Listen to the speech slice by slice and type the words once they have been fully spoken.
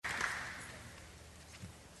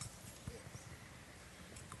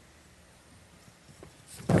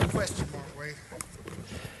Question mark, Wade.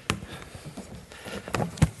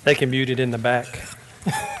 They can mute it in the back.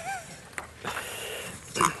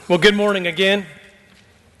 Well, good morning again.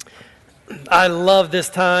 I love this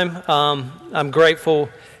time. I'm grateful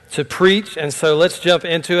to preach, and so let's jump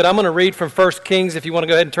into it. I'm going to read from 1 Kings, if you want to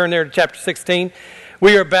go ahead and turn there to chapter 16.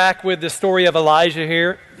 We are back with the story of Elijah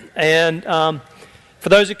here, and for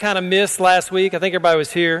those who kind of missed last week, I think everybody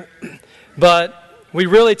was here, but we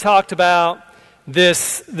really talked about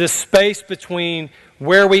this space between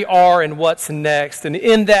where we are and what's next, and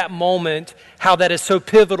in that moment, how that is so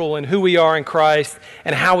pivotal in who we are in Christ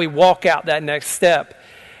and how we walk out that next step.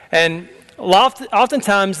 And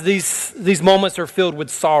oftentimes these moments are filled with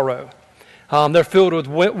sorrow. They're filled with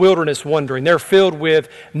wilderness wandering. They're filled with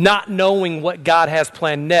not knowing what God has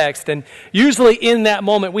planned next. And usually in that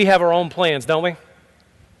moment, we have our own plans, don't we?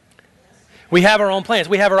 We have our own plans.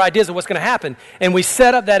 We have our ideas of what's going to happen. And we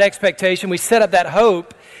set up that expectation. We set up that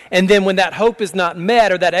hope. And then when that hope is not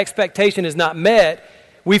met or that expectation is not met,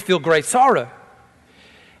 we feel great sorrow.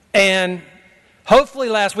 And hopefully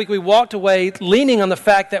last week we walked away leaning on the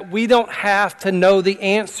fact that we don't have to know the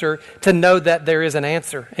answer to know that there is an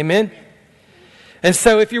answer. Amen? And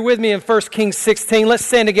so if you're with me in 1 Kings 16, let's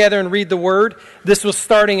stand together and read the word. This was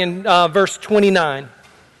starting in verse 29.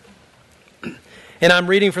 And I'm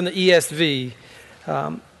reading from the ESV.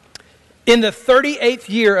 In the 38th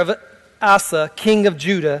year of Asa, king of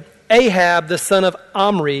Judah, Ahab, the son of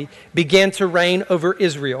Omri, began to reign over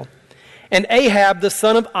Israel. And Ahab, the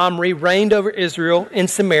son of Omri, reigned over Israel in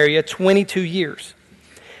Samaria 22 years.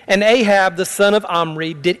 And Ahab, the son of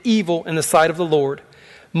Omri, did evil in the sight of the Lord,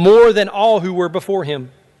 more than all who were before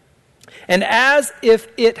him. And as if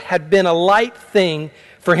it had been a light thing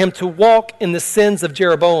for him to walk in the sins of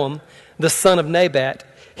Jeroboam, the son of Nebat,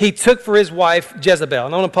 he took for his wife Jezebel.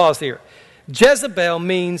 And I want to pause here. Jezebel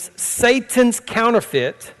means Satan's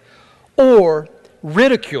counterfeit or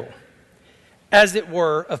ridicule, as it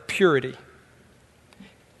were, of purity.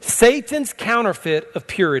 Satan's counterfeit of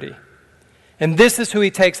purity. And this is who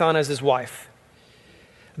he takes on as his wife.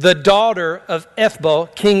 The daughter of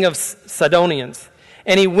Ethbaal, king of Sidonians.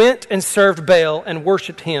 And he went and served Baal and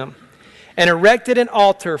worshipped him, and erected an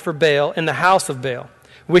altar for Baal in the house of Baal,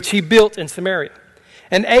 which he built in Samaria.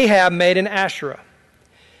 And Ahab made an Asherah.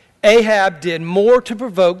 Ahab did more to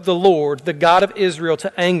provoke the Lord, the God of Israel,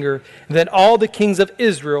 to anger than all the kings of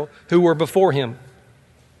Israel who were before him.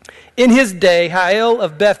 In his day, Hiel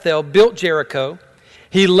of Bethel built Jericho.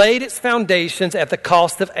 He laid its foundations at the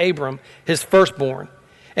cost of Abram, his firstborn,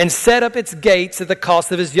 and set up its gates at the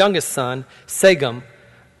cost of his youngest son, Segub,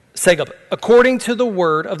 according to the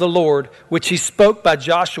word of the Lord, which he spoke by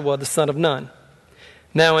Joshua, the son of Nun.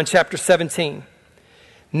 Now in chapter 17.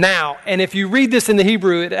 Now, and if you read this in the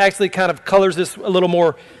Hebrew, it actually kind of colors this a little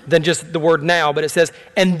more than just the word now, but it says,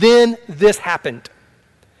 and then this happened.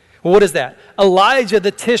 Well, what is that? Elijah the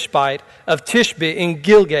Tishbite of Tishbe in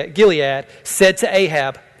Gilead said to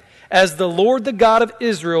Ahab, as the Lord the God of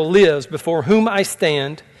Israel lives before whom I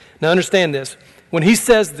stand. Now understand this. When he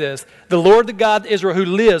says this, the Lord the God of Israel who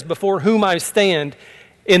lives before whom I stand,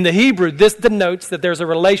 in the Hebrew, this denotes that there's a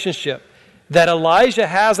relationship. That Elijah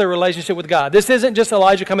has a relationship with God. This isn't just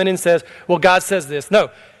Elijah coming in and says, well, God says this. No,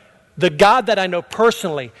 the God that I know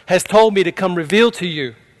personally has told me to come reveal to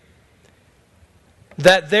you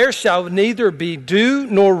that there shall neither be dew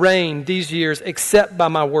nor rain these years except by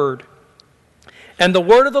my word. And the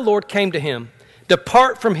word of the Lord came to him,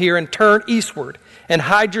 depart from here and turn eastward and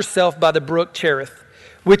hide yourself by the brook Cherith,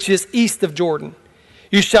 which is east of Jordan.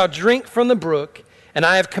 You shall drink from the brook, and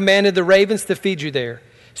I have commanded the ravens to feed you there.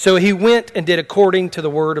 So he went and did according to the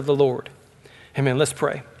word of the Lord. Amen. Let's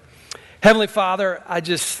pray. Heavenly Father, I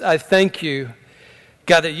thank you,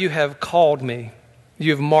 God, that you have called me.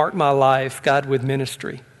 You have marked my life, God, with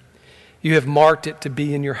ministry. You have marked it to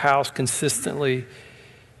be in your house consistently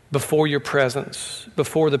before your presence,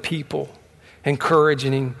 before the people,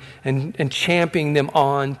 encouraging and championing them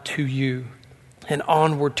on to you and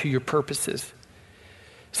onward to your purposes.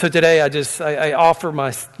 So today I offer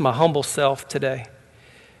my humble self today.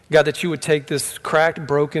 God, that you would take this cracked,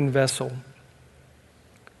 broken vessel.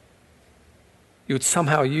 You would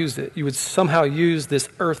somehow use it. You would somehow use this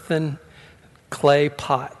earthen clay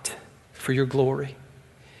pot for your glory.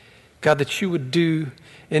 God, that you would do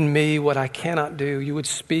in me what I cannot do. You would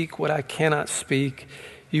speak what I cannot speak.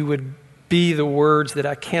 You would be the words that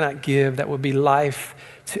I cannot give that would be life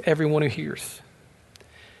to everyone who hears.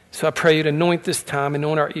 So I pray you to anoint this time,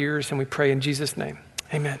 anoint our ears, and we pray in Jesus' name.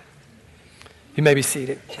 Amen. You may be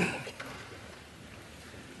seated.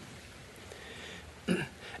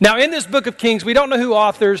 Now, in this book of Kings, we don't know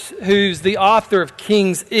who's the author of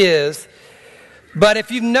Kings is, But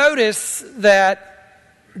if you notice that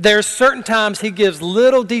there's certain times he gives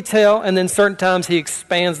little detail and then certain times he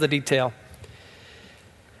expands the detail.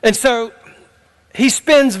 And so he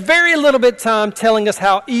spends very little bit of time telling us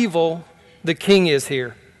how evil the king is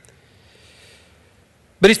here.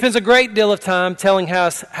 But he spends a great deal of time telling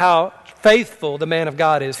us how faithful the man of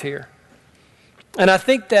God is here. And I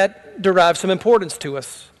think that derives some importance to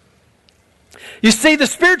us. You see, the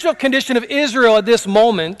spiritual condition of Israel at this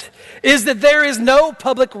moment is that there is no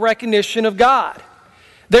public recognition of God.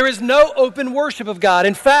 There is no open worship of God.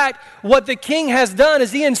 In fact, what the king has done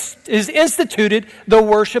is he has instituted the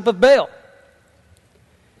worship of Baal.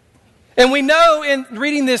 And we know in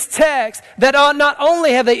reading this text that not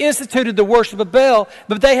only have they instituted the worship of Baal,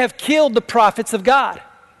 but they have killed the prophets of God.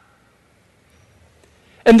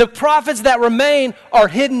 And the prophets that remain are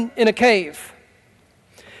hidden in a cave.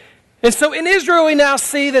 And so in Israel we now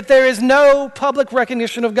see that there is no public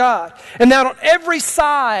recognition of God. And now on every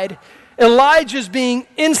side, Elijah is being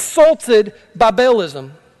insulted by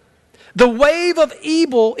Baalism. The wave of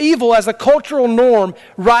evil as a cultural norm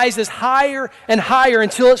rises higher and higher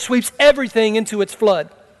until it sweeps everything into its flood.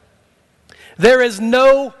 There is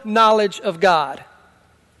no knowledge of God.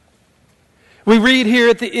 We read here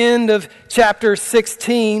at the end of chapter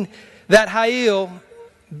 16 that Hiel,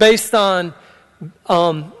 based on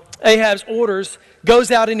Ahab's orders,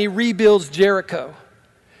 goes out and he rebuilds Jericho.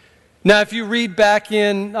 Now, if you read back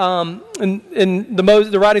in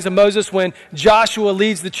the writings of Moses, when Joshua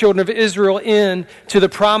leads the children of Israel in to the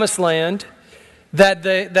promised land, that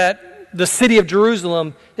the city of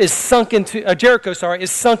Jerusalem is sunk into Jericho,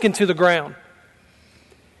 is sunk into the ground.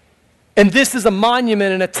 And this is a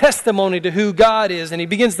monument and a testimony to who God is. And he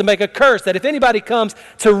begins to make a curse that if anybody comes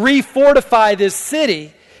to refortify this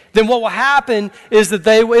city, then what will happen is that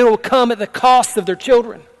it will come at the cost of their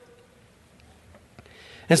children.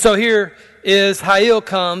 And so here is Hiel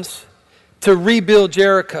comes to rebuild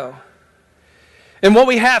Jericho. And what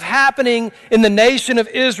we have happening in the nation of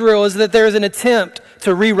Israel is that there is an attempt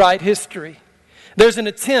to rewrite history. There's an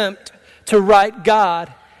attempt to write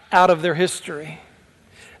God out of their history.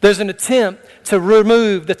 There's an attempt to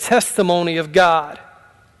remove the testimony of God.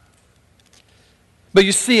 But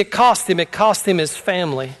you see, it cost him his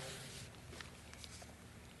family.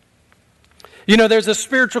 You know, there's a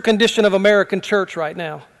spiritual condition of American church right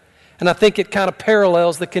now. And I think it kind of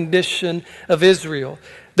parallels the condition of Israel.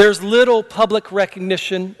 There's little public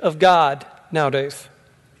recognition of God nowadays.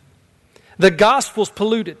 The gospel's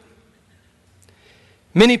polluted.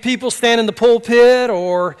 Many people stand in the pulpit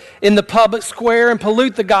or in the public square and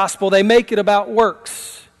pollute the gospel. They make it about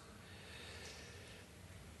works.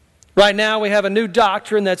 Right now we have a new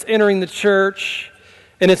doctrine that's entering the church,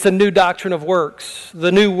 and it's a new doctrine of works.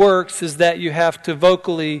 The new works is that you have to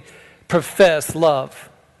vocally profess love.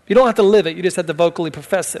 You don't have to live it, you just have to vocally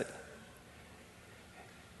profess it.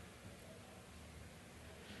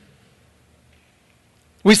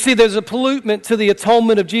 We see there's a pollution to the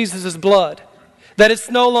atonement of Jesus' blood. That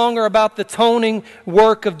it's no longer about the atoning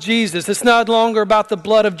work of Jesus. It's no longer about the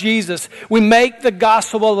blood of Jesus. We make the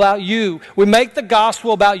gospel about you. We make the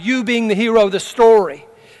gospel about you being the hero of the story.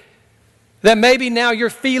 That maybe now your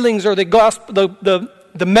feelings are the gospel,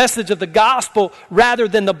 the message of the gospel rather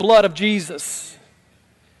than the blood of Jesus.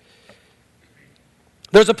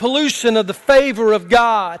 There's a pollution of the favor of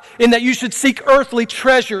God in that you should seek earthly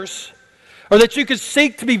treasures, or that you could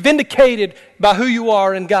seek to be vindicated by who you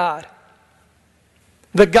are in God.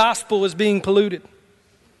 The gospel is being polluted.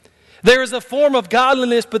 There is a form of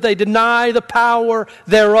godliness, but they deny the power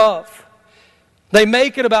thereof. They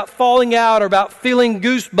make it about falling out or about feeling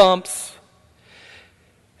goosebumps.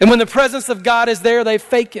 And when the presence of God is there, they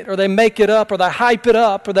fake it, or they make it up, or they hype it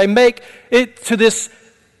up, or they make it to this,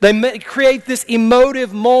 create this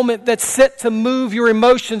emotive moment that's set to move your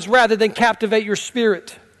emotions rather than captivate your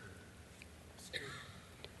spirit.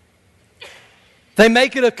 They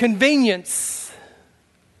make it a convenience.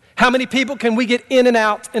 How many people can we get in and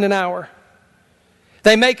out in an hour?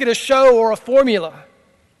 They make it a show or a formula.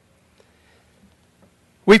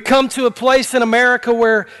 We've come to a place in America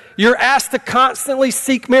where you're asked to constantly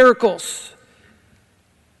seek miracles.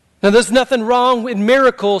 Now, there's nothing wrong with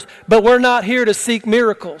miracles, but we're not here to seek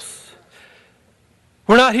miracles.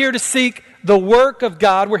 We're not here to seek the work of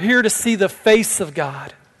God. We're here to see the face of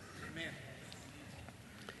God. Amen.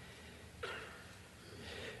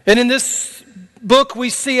 And in this book we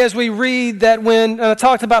see as we read that when, and I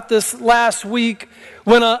talked about this last week,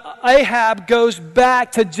 when Ahab goes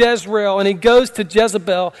back to Jezreel and he goes to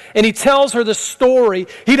Jezebel and he tells her the story,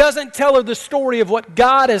 he doesn't tell her the story of what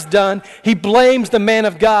God has done. He blames the man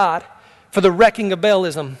of God for the wrecking of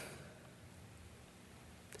Baalism.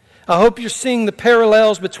 I hope you're seeing the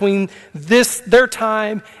parallels between their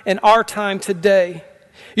time and our time today.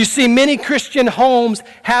 You see, many Christian homes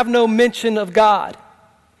have no mention of God.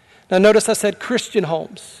 Now notice I said Christian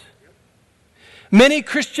homes. Many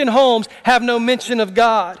Christian homes have no mention of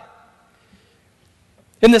God.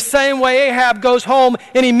 In the same way Ahab goes home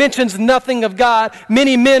and he mentions nothing of God,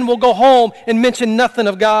 many men will go home and mention nothing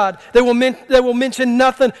of God. They will mention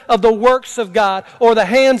nothing of the works of God or the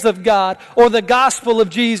hands of God or the gospel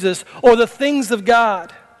of Jesus or the things of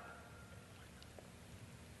God.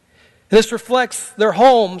 And this reflects their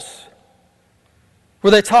homes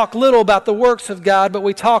where they talk little about the works of God, but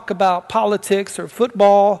we talk about politics or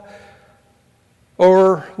football,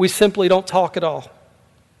 or we simply don't talk at all.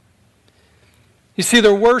 You see,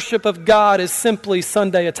 their worship of God is simply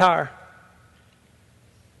Sunday attire.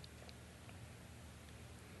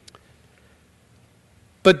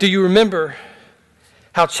 But do you remember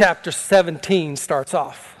how chapter 17 starts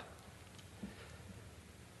off?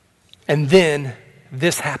 And then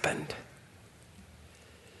this happened.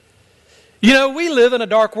 You know, we live in a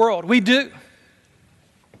dark world. We do.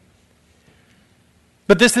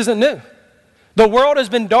 But this isn't new. The world has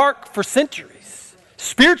been dark for centuries,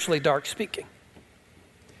 spiritually dark speaking.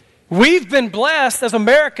 We've been blessed as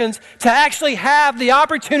Americans to actually have the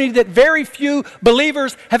opportunity that very few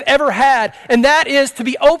believers have ever had, and that is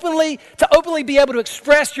to openly be able to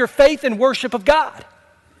express your faith and worship of God.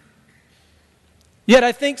 Yet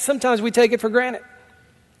I think sometimes we take it for granted.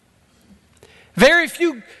 Very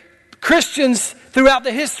few Christians throughout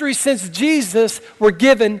the history since Jesus were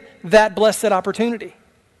given that blessed opportunity.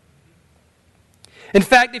 In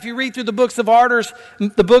fact, if you read through the books of martyrs,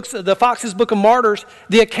 the Fox's Book of Martyrs,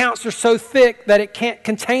 the accounts are so thick that it can't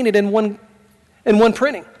contain it in one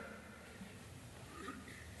printing.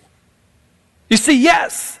 You see,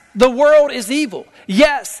 yes, the world is evil.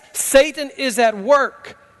 Yes, Satan is at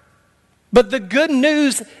work. But the good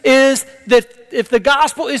news is that if the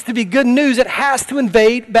gospel is to be good news, it has to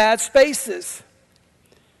invade bad spaces.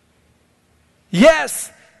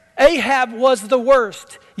 Yes, Ahab was the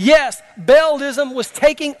worst. Yes, Baalism was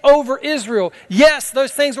taking over Israel. Yes,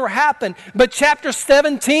 those things were happening. But chapter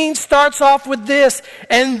 17 starts off with this,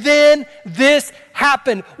 and then this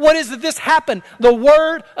happened. What is it this happened? The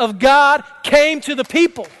word of God came to the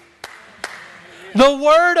people. The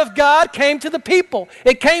word of God came to the people.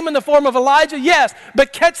 It came in the form of Elijah, yes,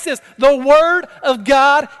 but catch this. The word of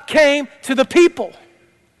God came to the people.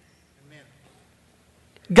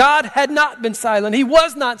 God had not been silent. He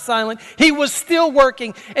was not silent. He was still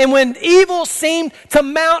working. And when evil seemed to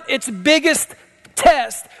mount its biggest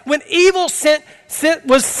test, when evil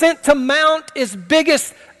was sent to mount its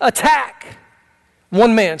biggest attack,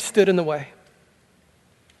 one man stood in the way.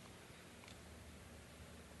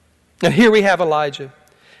 And here we have Elijah.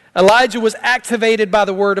 Elijah was activated by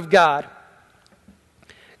the word of God.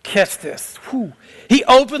 Catch this. Whew. He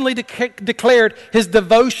openly declared his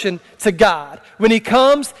devotion to God. When he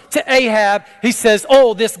comes to Ahab, he says,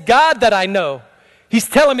 "Oh, this God that I know, he's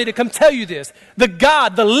telling me to come tell you this. The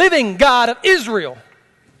God, the living God of Israel."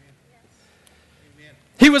 Amen.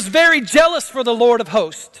 He was very jealous for the Lord of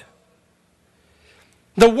hosts.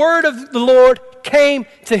 The word of the Lord came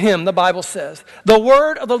to him, the Bible says. The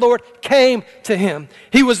word of the Lord came to him.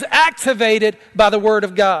 He was activated by the word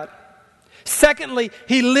of God. Secondly,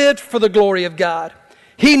 he lived for the glory of God.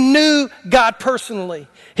 He knew God personally.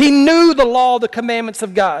 He knew the law, the commandments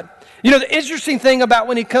of God. You know, the interesting thing about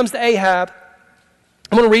when he comes to Ahab,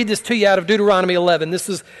 I'm going to read this to you out of Deuteronomy 11. This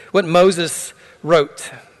is what Moses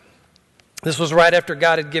wrote. This was right after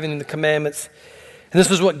God had given him the commandments. And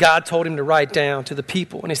this is what God told him to write down to the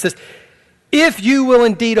people. And he says, "If you will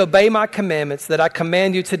indeed obey my commandments that I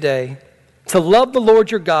command you today, to love the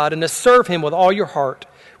Lord your God and to serve him with all your heart,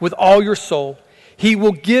 with all your soul, he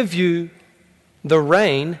will give you the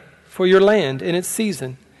rain for your land in its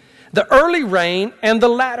season, the early rain and the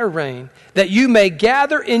latter rain, that you may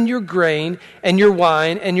gather in your grain and your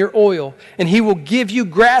wine and your oil. And he will give you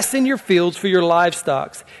grass in your fields for your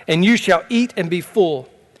livestock, and you shall eat and be full.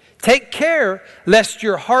 Take care lest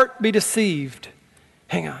your heart be deceived."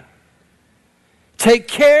 Hang on. Take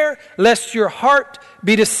care lest your heart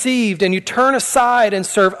be deceived and you turn aside and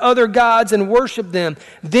serve other gods and worship them.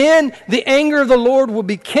 Then the anger of the Lord will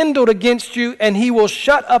be kindled against you, and he will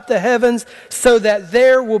shut up the heavens so that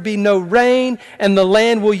there will be no rain, and the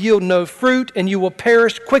land will yield no fruit, and you will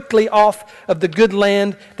perish quickly off of the good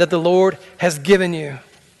land that the Lord has given you.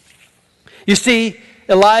 You see,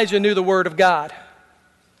 Elijah knew the word of God.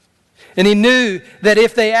 And he knew that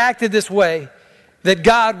if they acted this way, that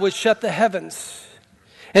God would shut the heavens.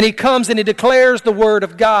 And he comes and he declares the word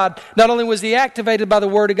of God. Not only was he activated by the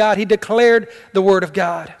word of God, he declared the word of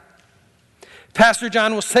God. Pastor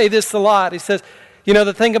John will say this a lot. He says,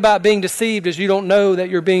 the thing about being deceived is you don't know that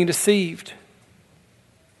you're being deceived.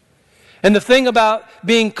 And the thing about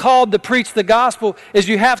being called to preach the gospel is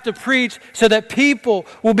you have to preach so that people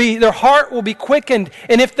their heart will be quickened.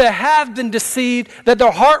 And if they have been deceived, that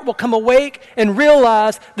their heart will come awake and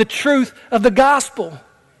realize the truth of the gospel.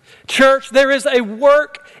 Church, there is a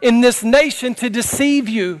work in this nation to deceive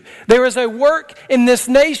you. There is a work in this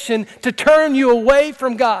nation to turn you away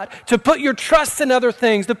from God, to put your trust in other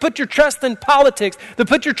things, to put your trust in politics, to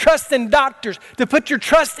put your trust in doctors, to put your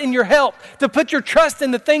trust in your health, to put your trust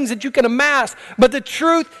in the things that you can amass. But the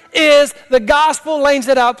truth is, the gospel lays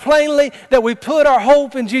it out plainly that we put our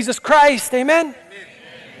hope in Jesus Christ. Amen?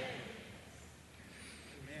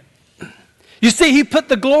 You see, he put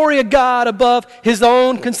the glory of God above his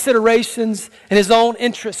own considerations and his own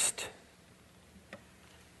interest.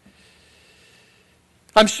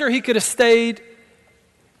 I'm sure he could have stayed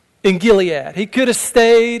in Gilead. He could have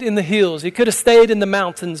stayed in the hills. He could have stayed in the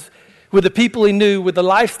mountains with the people he knew, with the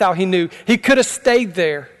lifestyle he knew. He could have stayed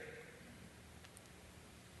there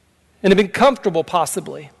and have been comfortable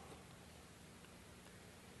possibly.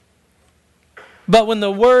 But when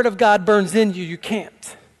the word of God burns in you, you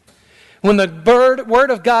can't. When the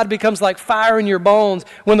word of God becomes like fire in your bones,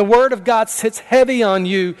 when the word of God sits heavy on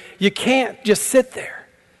you, you can't just sit there.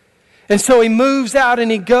 And so he moves out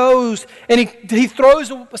and he goes and he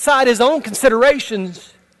throws aside his own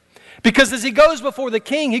considerations, because as he goes before the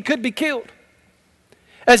king, he could be killed.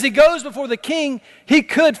 As he goes before the king, he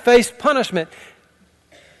could face punishment.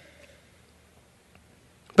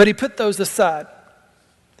 But he put those aside.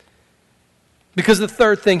 Because the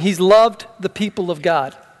third thing, he's loved the people of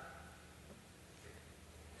God.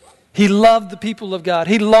 He loved the people of God.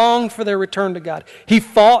 He longed for their return to God. He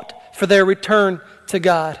fought for their return to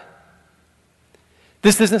God.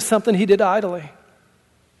 This isn't something he did idly.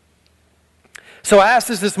 So I asked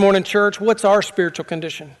us this morning, church, what's our spiritual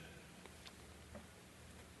condition?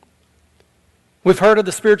 We've heard of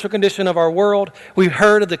the spiritual condition of our world. We've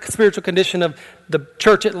heard of the spiritual condition of the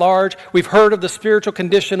church at large. We've heard of the spiritual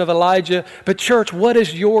condition of Elijah. But church, what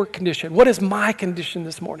is your condition? What is my condition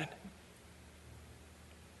this morning?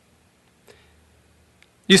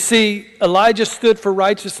 You see, Elijah stood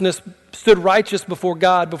righteous before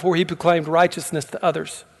God before he proclaimed righteousness to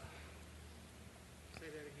others.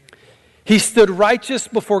 He stood righteous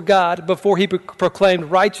before God before he proclaimed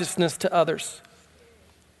righteousness to others.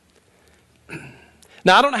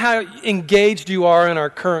 Now, I don't know how engaged you are in our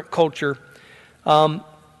current culture. I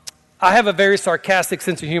have a very sarcastic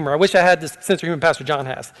sense of humor. I wish I had this sense of humor Pastor John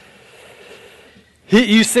has.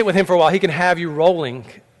 You sit with him for a while, he can have you rolling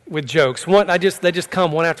with jokes. They just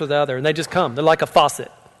come one after the other, and they just come. They're like a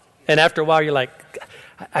faucet. And after a while, you're like,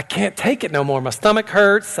 I can't take it no more. My stomach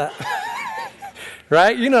hurts.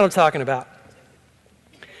 Right? You know what I'm talking about.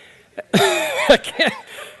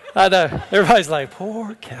 I know. Everybody's like,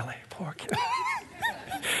 poor Kelly, poor Kelly.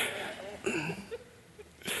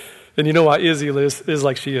 And you know why Izzy is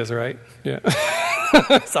like she is, right? Yeah.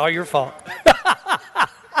 It's all your fault.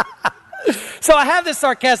 So I have this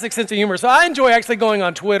sarcastic sense of humor. So I enjoy actually going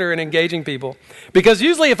on Twitter and engaging people. Because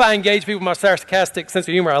usually if I engage people with my sarcastic sense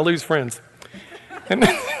of humor, I lose friends. And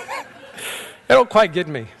they don't quite get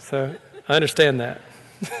me. So I understand that.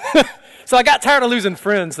 So I got tired of losing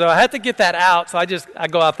friends. So I had to get that out. So I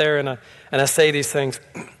go out there and I say these things.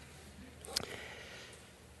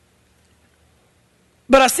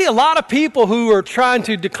 But I see a lot of people who are trying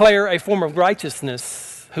to declare a form of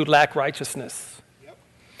righteousness who lack righteousness.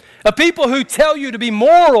 A people who tell you to be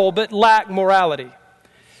moral but lack morality.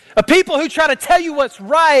 A people who try to tell you what's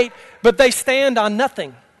right but they stand on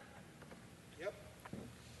nothing. Yep.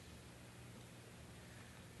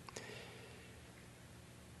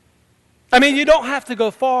 I mean, you don't have to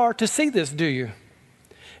go far to see this, do you?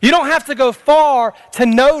 You don't have to go far to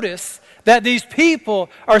notice that these people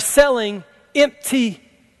are selling empty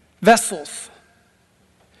vessels.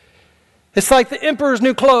 It's like the emperor's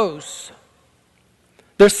new clothes.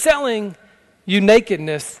 They're selling you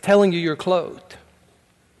nakedness, telling you you're clothed.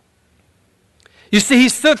 You see, he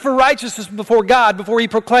stood for righteousness before God before he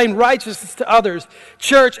proclaimed righteousness to others.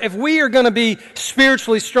 Church, if we are going to be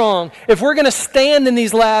spiritually strong, if we're going to stand in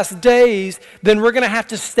these last days, then we're going to have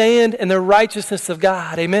to stand in the righteousness of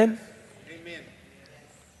God. Amen? Amen.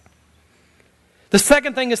 The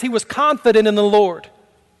second thing is he was confident in the Lord.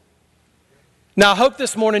 Now, I hope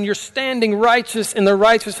this morning you're standing righteous in the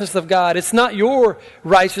righteousness of God. It's not your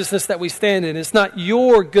righteousness that we stand in. It's not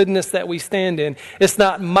your goodness that we stand in. It's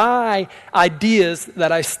not my ideas that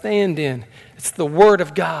I stand in. It's the Word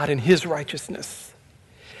of God and His righteousness.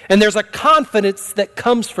 And there's a confidence that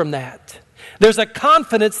comes from that. There's a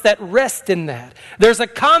confidence that rests in that. There's a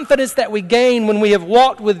confidence that we gain when we have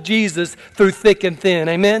walked with Jesus through thick and thin.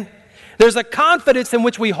 Amen? There's a confidence in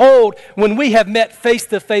which we hold when we have met face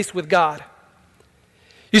to face with God.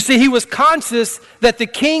 You see, he was conscious that the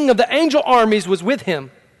king of the angel armies was with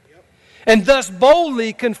him, and thus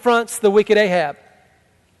boldly confronts the wicked Ahab.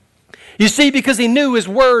 You see, because he knew his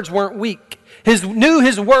words weren't weak. Knew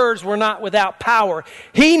his words were not without power.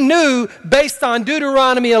 He knew, based on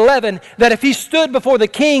Deuteronomy 11, that if he stood before the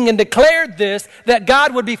king and declared this, that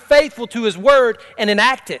God would be faithful to his word and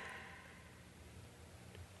enact it.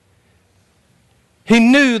 He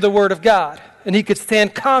knew the word of God, and he could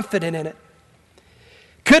stand confident in it.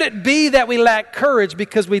 Could it be that we lack courage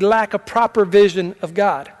because we lack a proper vision of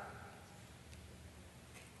God?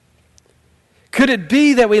 Could it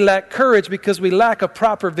be that we lack courage because we lack a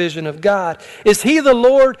proper vision of God? Is he the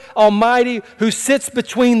Lord Almighty who sits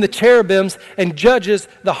between the cherubims and judges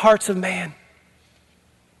the hearts of man?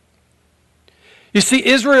 You see,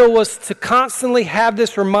 Israel was to constantly have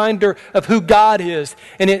this reminder of who God is,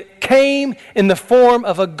 and it came in the form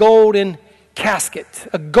of a golden casket,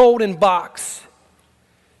 a golden box.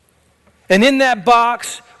 And in that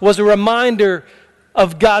box was a reminder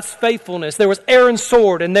of God's faithfulness. There was Aaron's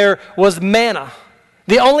sword, and there was manna.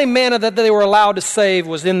 The only manna that they were allowed to save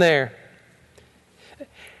was in there.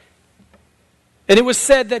 And it was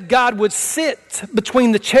said that God would sit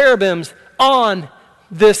between the cherubims on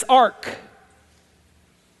this ark.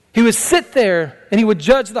 He would sit there and he would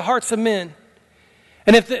judge the hearts of men.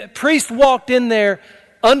 And if the priest walked in there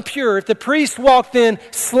impure, if the priest walked in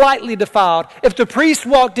slightly defiled, if the priest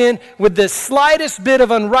walked in with the slightest bit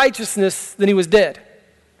of unrighteousness, then he was dead.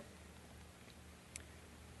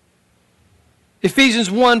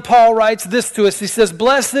 Ephesians 1, Paul writes this to us. He says,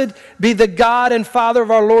 "Blessed be the God and Father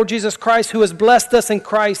of our Lord Jesus Christ, who has blessed us in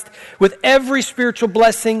Christ with every spiritual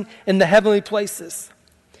blessing in the heavenly places,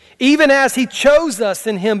 even as he chose us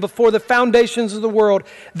in him before the foundations of the world,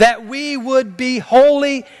 that we would be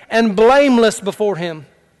holy and blameless before him.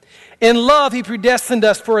 In love, he predestined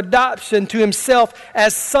us for adoption to himself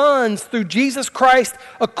as sons through Jesus Christ,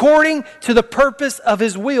 according to the purpose of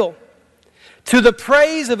his will, to the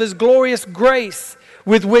praise of his glorious grace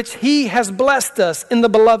with which he has blessed us in the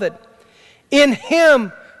beloved. In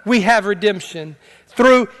him we have redemption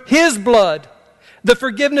through his blood, the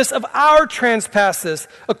forgiveness of our trespasses,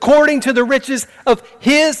 according to the riches of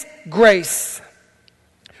his grace,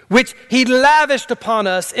 which he lavished upon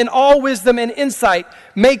us in all wisdom and insight,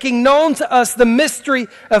 making known to us the mystery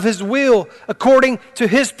of his will, according to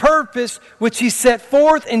his purpose, which he set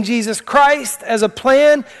forth in Jesus Christ as a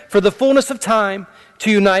plan for the fullness of time,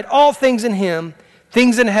 to unite all things in him,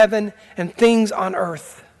 things in heaven and things on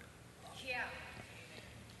earth."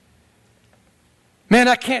 Man,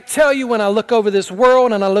 I can't tell you, when I look over this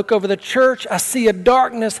world and I look over the church, I see a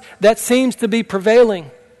darkness that seems to be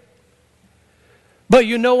prevailing. But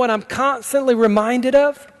you know what I'm constantly reminded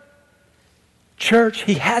of? Church,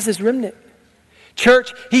 he has his remnant.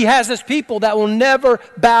 Church, he has his people that will never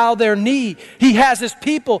bow their knee. He has his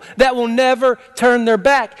people that will never turn their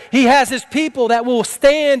back. He has his people that will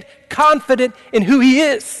stand confident in who he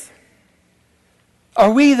is.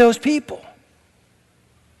 Are we those people?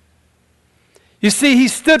 You see, he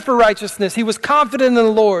stood for righteousness. He was confident in the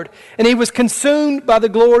Lord, and he was consumed by the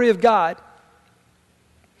glory of God.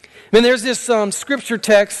 And there's this scripture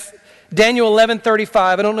text, Daniel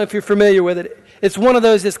 11:35. I don't know if you're familiar with it. It's one of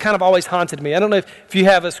those that's kind of always haunted me. I don't know if you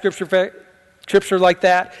have a scripture like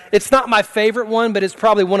that. It's not my favorite one, but it's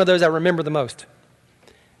probably one of those I remember the most.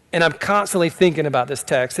 And I'm constantly thinking about this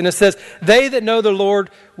text. And it says, "They that know the Lord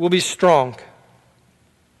will be strong."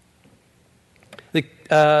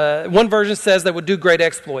 One version says they would do great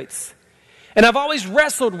exploits. And I've always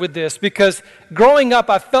wrestled with this because growing up,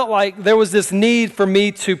 I felt like there was this need for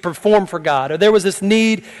me to perform for God, or there was this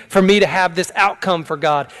need for me to have this outcome for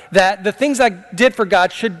God, that the things I did for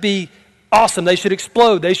God should be awesome. They should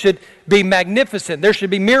explode. They should be magnificent. There should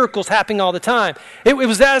be miracles happening all the time. It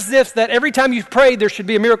was as if that every time you've prayed, there should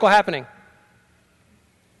be a miracle happening.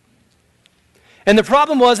 And the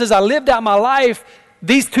problem was, as I lived out my life,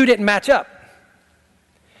 these two didn't match up.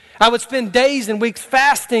 I would spend days and weeks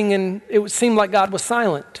fasting, and it would seem like God was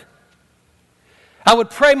silent. I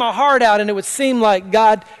would pray my heart out, and it would seem like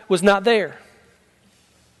God was not there.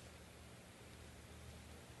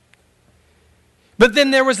 But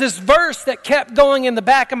then there was this verse that kept going in the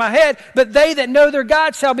back of my head, "But they that know their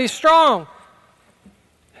God shall be strong."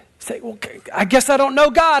 Say, well, I guess I don't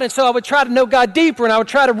know God, and so I would try to know God deeper, and I would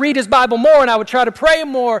try to read his Bible more, and I would try to pray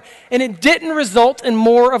more, and it didn't result in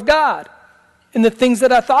more of God in the things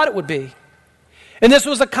that I thought it would be. And this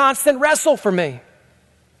was a constant wrestle for me.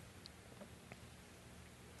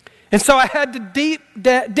 And so I had to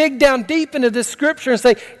dig down deep into this scripture and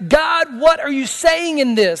say, God, what are you saying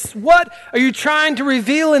in this? What are you trying to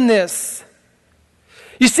reveal in this?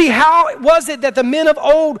 You see, how was it that the men of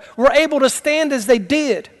old were able to stand as they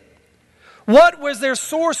did? What was their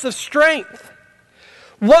source of strength?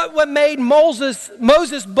 What made Moses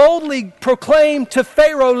boldly proclaim to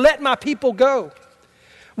Pharaoh, let my people go?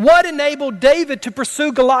 What enabled David to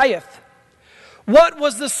pursue Goliath? What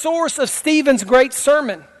was the source of Stephen's great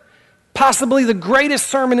sermon? Possibly the greatest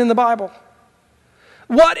sermon in the Bible.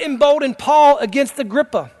 What emboldened Paul against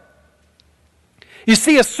Agrippa? You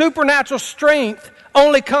see, a supernatural strength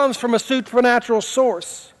only comes from a supernatural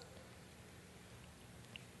source.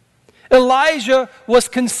 Elijah was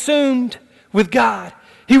consumed with God.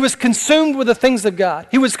 He was consumed with the things of God.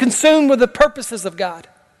 He was consumed with the purposes of God.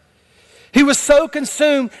 He was so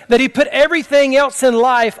consumed that he put everything else in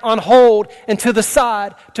life on hold and to the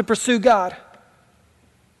side to pursue God.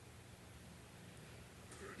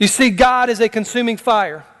 You see, God is a consuming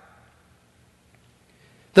fire.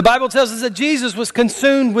 The Bible tells us that Jesus was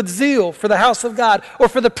consumed with zeal for the house of God or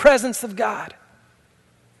for the presence of God.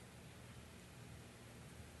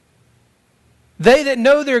 They that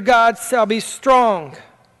know their God shall be strong.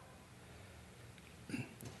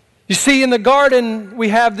 You see, in the garden, we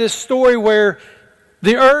have this story where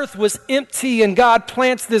the earth was empty and God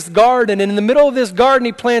plants this garden. And in the middle of this garden,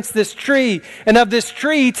 he plants this tree. And of this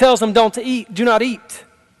tree, he tells them, do not eat.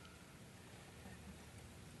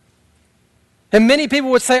 And many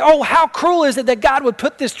people would say, oh, how cruel is it that God would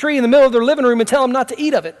put this tree in the middle of their living room and tell them not to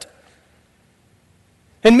eat of it?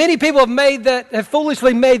 And many people have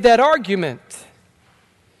foolishly made that argument.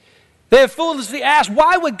 They have foolishly asked,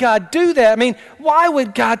 why would God do that? I mean, why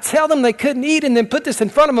would God tell them they couldn't eat and then put this in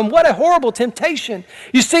front of them? What a horrible temptation.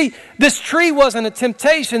 You see, this tree wasn't a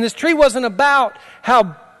temptation. This tree wasn't about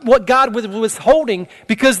what God was holding,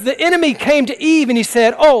 because the enemy came to Eve and he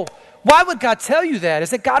said, oh, why would God tell you that?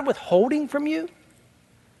 Is it God withholding from you?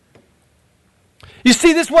 You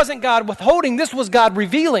see, this wasn't God withholding. This was God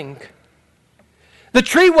revealing. The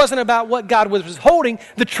tree wasn't about what God was holding.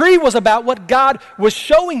 The tree was about what God was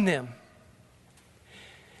showing them.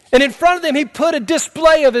 And in front of them, he put a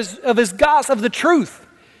display of his gospel, of the truth.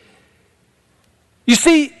 You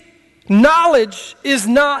see, knowledge is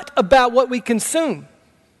not about what we consume.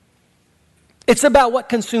 It's about what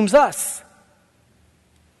consumes us.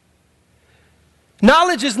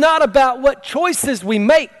 Knowledge is not about what choices we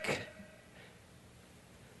make.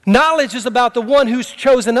 Knowledge is about the one who's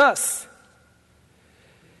chosen us.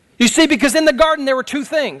 You see, because in the garden there were two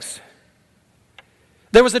things.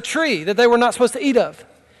 There was a tree that they were not supposed to eat of.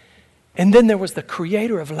 And then there was the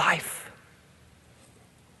creator of life.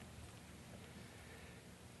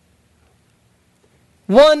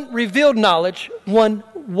 One revealed knowledge, one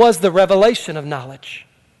was the revelation of knowledge.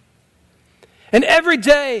 And every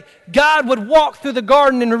day, God would walk through the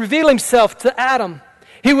garden and reveal himself to Adam.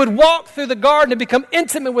 He would walk through the garden and become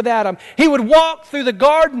intimate with Adam. He would walk through the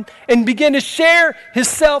garden and begin to share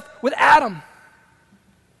himself with Adam.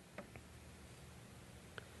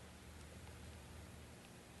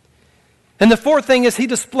 And the fourth thing is he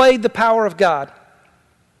displayed the power of God.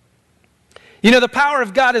 You know, the power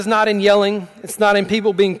of God is not in yelling. It's not in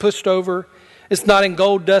people being pushed over. It's not in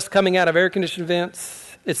gold dust coming out of air-conditioned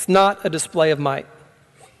vents. It's not a display of might.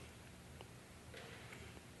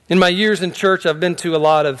 In my years in church, I've been to a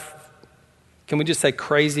lot of, can we just say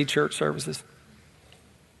crazy church services?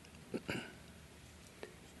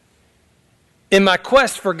 In my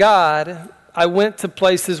quest for God, I went to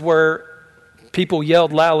places where people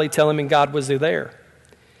yelled loudly telling me God was there.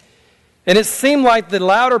 And it seemed like the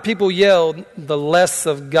louder people yelled, the less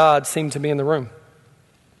of God seemed to be in the room.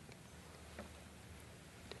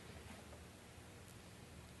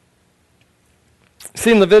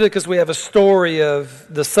 See, in Leviticus, we have a story of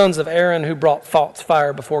the sons of Aaron who brought false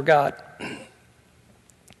fire before God.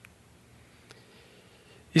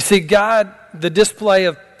 You see, God, the display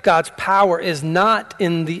of God's power is not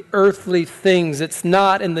in the earthly things. It's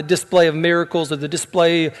not in the display of miracles or the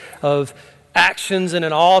display of actions in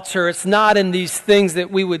an altar. It's not in these things that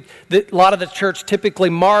a lot of the church typically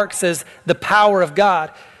marks as the power of God.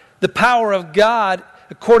 The power of God,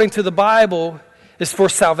 according to the Bible, is for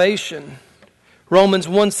salvation. Romans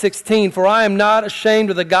 1:16, for I am not ashamed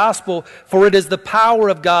of the gospel, for it is the power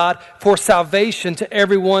of God for salvation to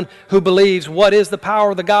everyone who believes. What is the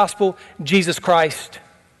power of the gospel? Jesus Christ.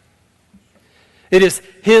 It is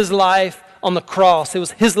his life on the cross. It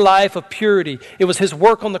was his life of purity. It was his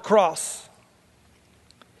work on the cross.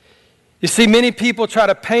 You see, many people try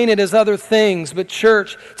to paint it as other things, but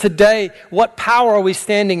church, today, what power are we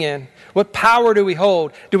standing in? What power do we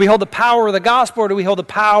hold? Do we hold the power of the gospel, or do we hold the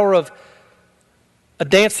power of a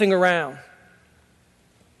dancing around?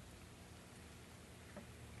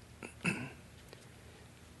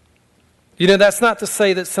 You know, that's not to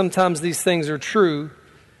say that sometimes these things are true,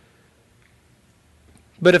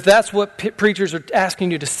 but if that's what preachers are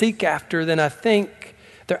asking you to seek after, then I think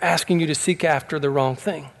they're asking you to seek after the wrong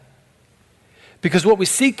thing. Because what we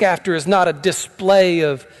seek after is not a display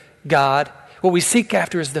of God. What we seek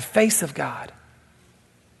after is the face of God.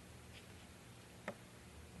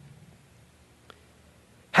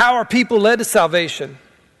 How are people led to salvation?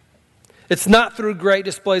 It's not through great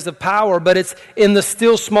displays of power, but it's in the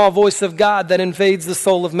still small voice of God that invades the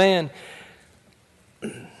soul of man.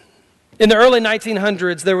 In the early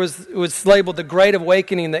 1900s, it was labeled the Great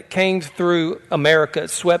Awakening that came through America.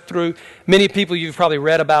 It swept through many people. You've probably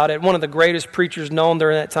read about it. One of the greatest preachers known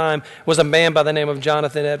during that time was a man by the name of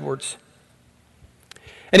Jonathan Edwards.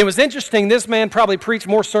 And it was interesting. This man probably preached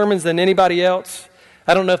more sermons than anybody else.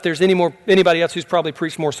 I don't know if there's anybody else who's probably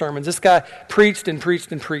preached more sermons. This guy preached and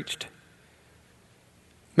preached and preached.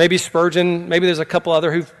 Maybe Spurgeon. Maybe there's a couple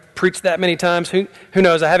other who've preached that many times. Who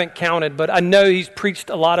knows? I haven't counted, but I know he's preached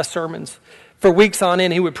a lot of sermons. For weeks on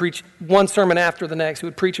end, he would preach one sermon after the next. He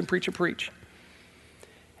would preach and preach and preach.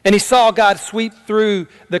 And he saw God sweep through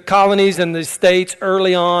the colonies and the states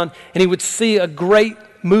early on, and he would see a great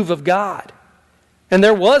move of God. And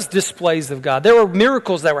there was displays of God. There were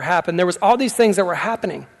miracles that were happening. There was all these things that were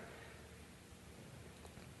happening.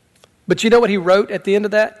 But you know what he wrote at the end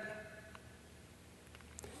of that?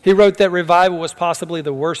 He wrote that revival was possibly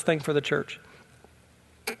the worst thing for the church.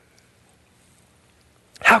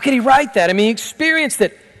 How could he write that? I mean, he experienced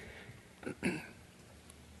it.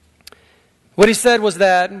 What he said was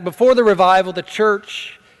that before the revival, the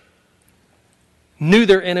church knew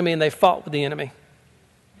their enemy and they fought with the enemy.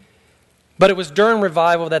 But it was during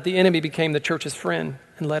revival that the enemy became the church's friend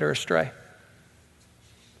and led her astray.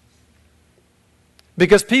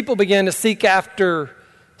 Because people began to seek after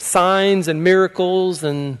signs and miracles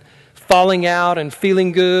and falling out and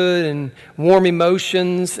feeling good and warm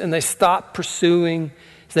emotions, and they stopped pursuing.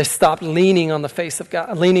 They stopped leaning on the face of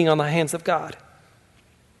God, leaning on the hands of God.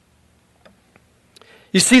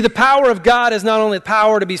 You see, the power of God is not only the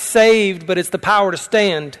power to be saved, but it's the power to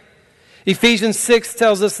stand. Ephesians 6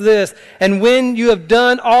 tells us this, and when you have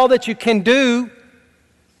done all that you can do,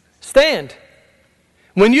 stand.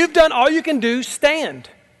 When you've done all you can do, stand.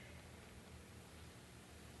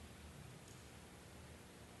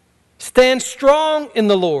 Stand strong in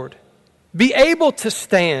the Lord. Be able to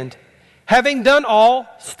stand. Having done all,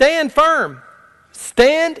 stand firm.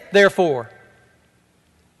 Stand, therefore.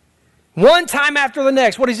 One time after the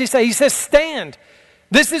next, what does he say? He says, stand.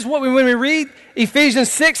 This is what when we read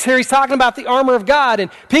Ephesians 6 here, he's talking about the armor of God.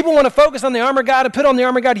 And people want to focus on the armor of God and put on the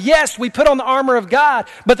armor of God. Yes, we put on the armor of God.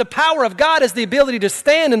 But the power of God is the ability to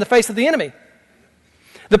stand in the face of the enemy.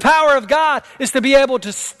 The power of God is to be able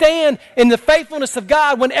to stand in the faithfulness of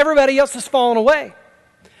God when everybody else has fallen away.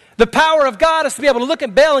 The power of God is to be able to look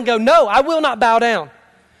at Baal and go, no, I will not bow down.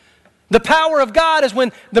 The power of God is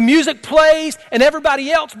when the music plays and everybody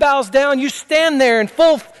else bows down, you stand there in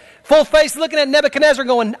full face looking at Nebuchadnezzar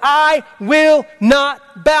going, I will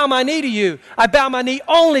not bow my knee to you. I bow my knee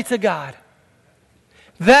only to God.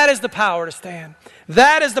 That is the power to stand.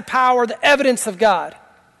 That is the power, the evidence of God.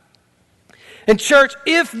 And church,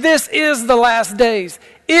 if this is the last days,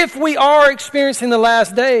 if we are experiencing the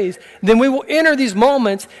last days, then we will enter these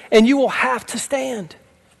moments and you will have to stand.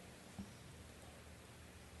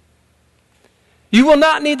 You will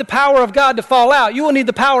not need the power of God to fall out. You will need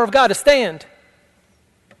the power of God to stand.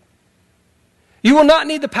 You will not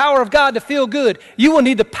need the power of God to feel good. You will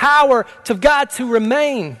need the power of God to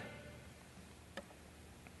remain.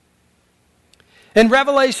 In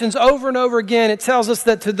Revelations, over and over again, it tells us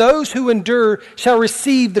that to those who endure shall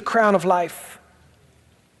receive the crown of life.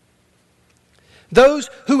 Those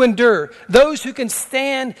who endure, those who can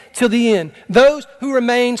stand till the end, those who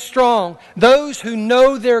remain strong, those who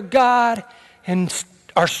know their God and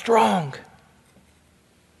are strong.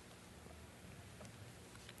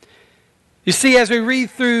 You see, as we read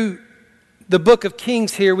through the book of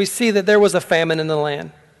Kings here, we see that there was a famine in the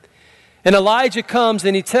land. And Elijah comes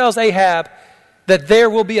and he tells Ahab that there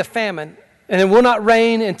will be a famine and it will not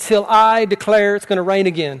rain until I declare it's going to rain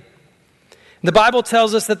again. The Bible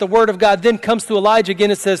tells us that the word of God then comes to Elijah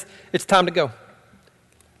again and says, it's time to go.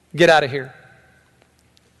 Get out of here.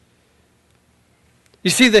 You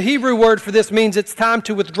see, the Hebrew word for this means it's time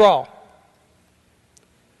to withdraw.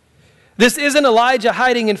 This isn't Elijah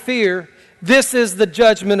hiding in fear. this is the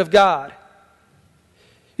judgment of God.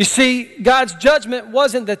 You see, God's judgment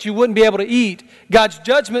wasn't that you wouldn't be able to eat. God's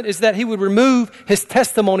judgment is that he would remove his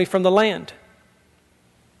testimony from the land.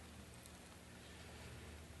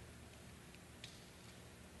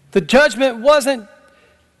 The judgment wasn't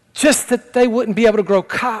just that they wouldn't be able to grow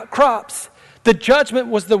crops. The judgment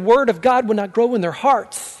was the word of God would not grow in their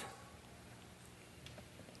hearts.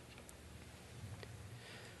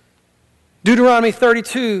 Deuteronomy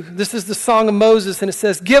 32, this is the song of Moses, and it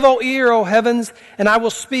says, "Give, O ear, O heavens, and I will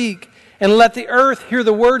speak, and let the earth hear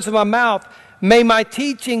the words of my mouth. May my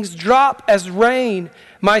teachings drop as rain,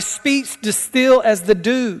 my speech distill as the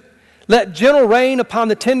dew. Let gentle rain upon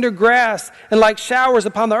the tender grass, and like showers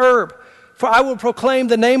upon the herb. For I will proclaim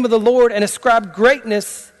the name of the Lord and ascribe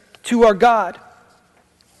greatness to our God."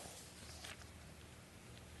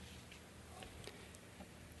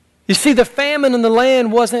 You see, the famine in the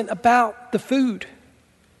land wasn't about the food.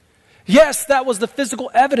 Yes, that was the physical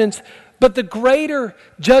evidence, but the greater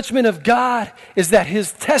judgment of God is that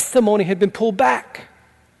his testimony had been pulled back.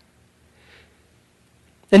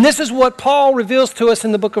 And this is what Paul reveals to us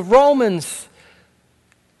in the book of Romans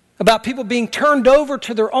about people being turned over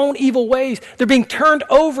to their own evil ways. They're being turned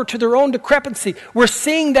over to their own decrepency. We're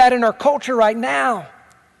seeing that in our culture right now.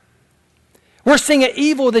 We're seeing an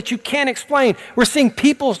evil that you can't explain. We're seeing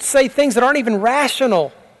people say things that aren't even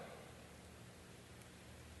rational.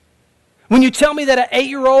 When you tell me that an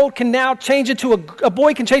 8-year-old can now change into a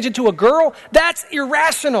boy can change into a girl, that's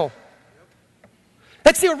irrational.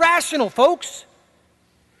 That's irrational, folks.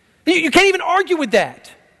 You can't even argue with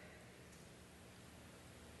that.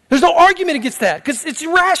 There's no argument against that because it's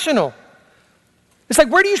irrational. It's like,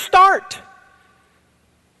 where do you start?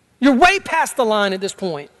 You're way past the line at this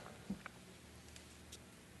point.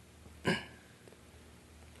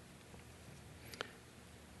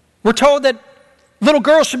 We're told that little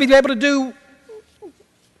girls should be able to do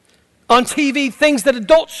on TV things that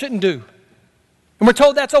adults shouldn't do. And we're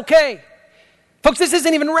told that's okay. Folks, this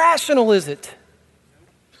isn't even rational, is it?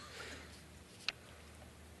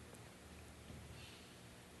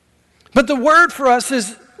 But the word for us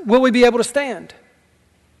is, will we be able to stand?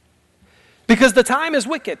 Because the time is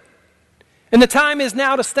wicked. And the time is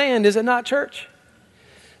now to stand, is it not, church?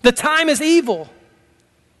 The time is evil.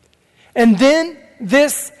 And then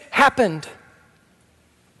this happened.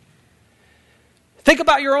 Think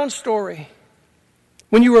about your own story.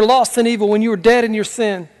 When you were lost in evil, when you were dead in your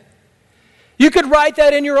sin. You could write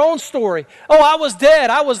that in your own story. Oh, I was dead.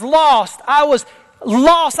 I was lost. I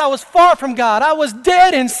was far from God. I was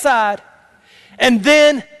dead inside. And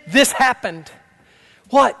then this happened.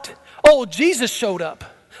 What? Oh, Jesus showed up.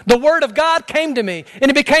 The Word of God came to me,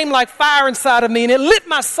 and it became like fire inside of me, and it lit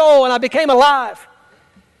my soul, and I became alive.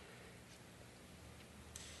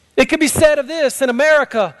 It could be said of this, in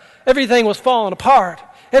America, everything was falling apart.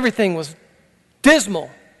 Everything was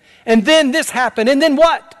dismal. And then this happened, and then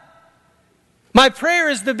what? My prayer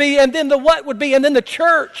is to be, and then the what would be, and then the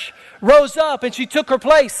church rose up, and she took her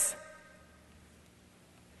place.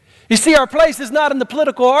 You see, our place is not in the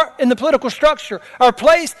political structure. Our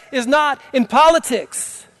place is not in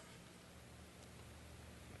politics.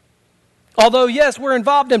 Although, yes, we're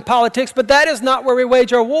involved in politics, but that is not where we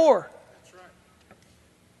wage our war.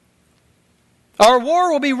 Our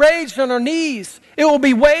war will be waged on our knees. It will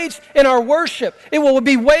be waged in our worship. It will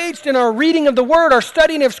be waged in our reading of the Word, our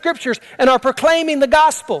studying of Scriptures, and our proclaiming the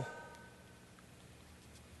gospel.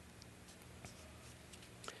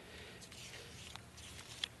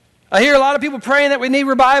 I hear a lot of people praying that we need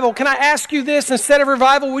revival. Can I ask you this? Instead of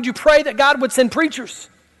revival, would you pray that God would send preachers?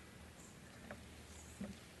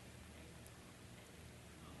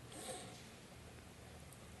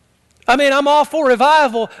 I mean, I'm all for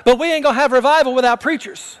revival, but we ain't going to have revival without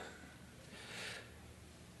preachers.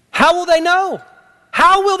 How will they know?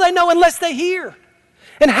 How will they know unless they hear?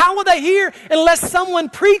 And how will they hear unless someone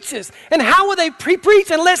preaches? And how will they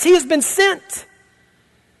preach unless he has been sent?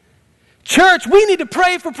 Church, we need to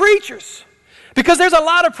pray for preachers because there's a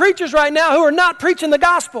lot of preachers right now who are not preaching the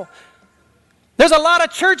gospel. There's a lot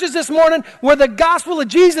of churches this morning where the gospel of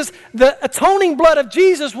Jesus, the atoning blood of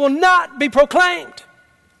Jesus will not be proclaimed.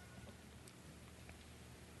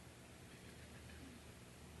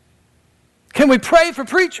 Can we pray for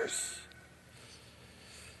preachers?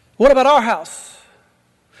 What about our house?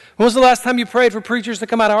 When was the last time you prayed for preachers to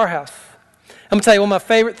come out of our house? I'm going to tell you, one of my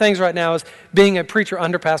favorite things right now is being a preacher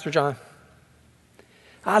under Pastor John.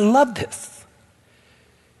 I love this.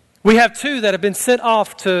 We have 2 that have been sent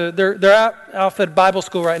off to, they're out at Bible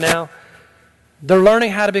school right now. They're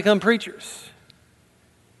learning how to become preachers.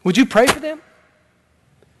 Would you pray for them?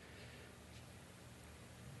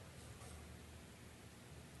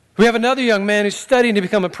 We have another young man who's studying to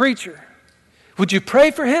become a preacher. Would you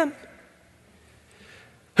pray for him?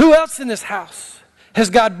 Who else in this house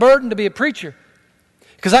has God burdened to be a preacher?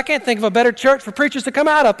 Because I can't think of a better church for preachers to come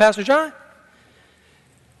out of, Pastor John.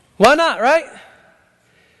 Why not, right?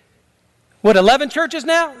 What, 11 churches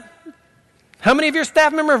now? How many of your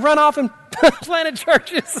staff members have run off and planted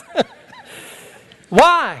churches?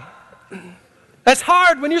 Why? That's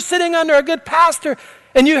hard when you're sitting under a good pastor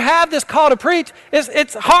and you have this call to preach.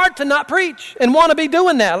 It's hard to not preach and want to be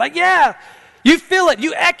doing that. Like, yeah, you feel it.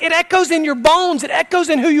 It echoes in your bones. It echoes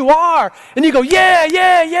in who you are. And you go, yeah,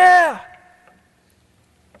 yeah, yeah.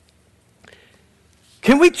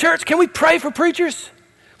 Can we pray for preachers?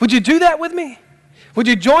 Would you do that with me? Would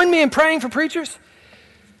you join me in praying for preachers?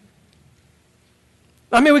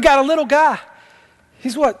 I mean, we got a little guy.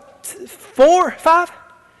 He's what, 4, 5?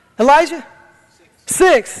 Elijah?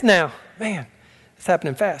 6 now. Man, it's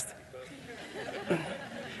happening fast.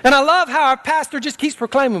 And I love how our pastor just keeps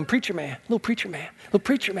proclaiming, preacher man, little preacher man, little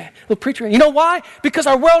preacher man, little preacher man. You know why? Because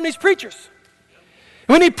our world needs preachers.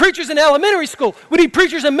 We need preachers in elementary school. We need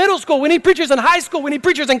preachers in middle school. We need preachers in high school. We need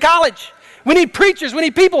preachers in college. We need preachers. We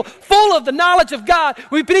need people full of the knowledge of God.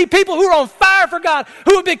 We need people who are on fire for God,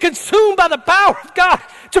 who have been consumed by the power of God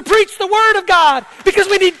to preach the word of God, because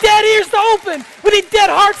we need dead ears to open. We need dead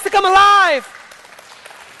hearts to come alive.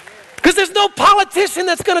 Because there's no politician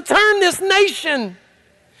that's going to turn this nation.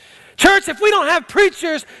 Church, if we don't have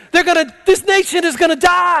preachers, this nation is going to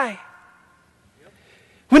die.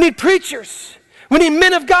 We need preachers. We need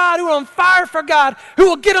men of God who are on fire for God, who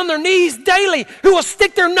will get on their knees daily, who will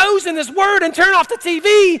stick their nose in this word and turn off the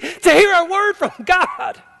TV to hear a word from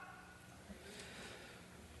God.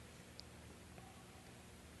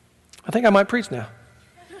 I think I might preach now.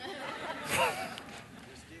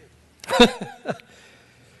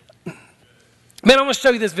 Man, I'm going to show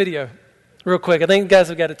you this video real quick. I think you guys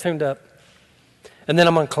have got it tuned up. And then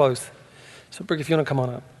I'm going to close. So, Brick, if you want to come on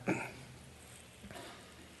up.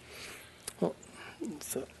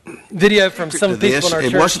 Video from some people in our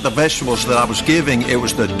church. It wasn't the vegetables that I was giving. It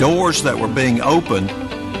was the doors that were being opened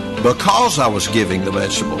because I was giving the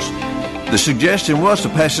vegetables. The suggestion was to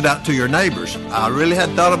pass it out to your neighbors. I really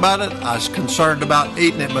hadn't thought about it. I was concerned about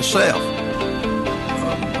eating it myself.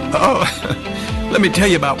 Let me tell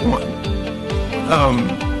you about one.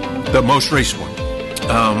 The most recent one.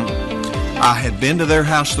 I had been to their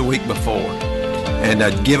house the week before, and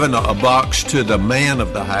I'd given a box to the man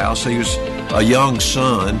of the house. He was a young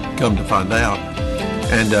son, come to find out.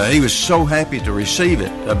 And he was so happy to receive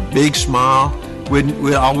it. A big smile.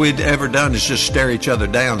 All we'd ever done is just stare each other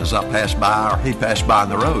down as I passed by or he passed by on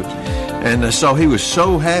the road. And so he was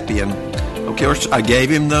so happy. And of course, I gave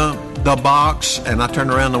him the box and I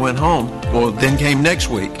turned around and went home. Well, then came next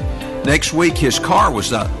week. Next week, his car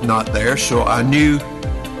was not there, so I knew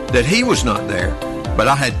that he was not there. But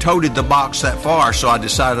I had toted the box that far, so I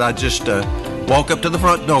decided I'd just walk up to the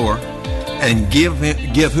front door and give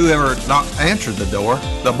whoever answered the door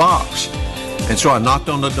the box. And so I knocked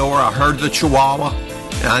on the door. I heard the chihuahua,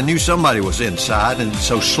 and I knew somebody was inside. And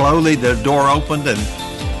so slowly the door opened, and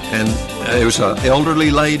it was an elderly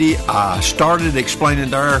lady. I started explaining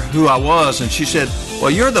to her who I was, and she said, "Well,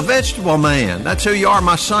 you're the vegetable man. That's who you are.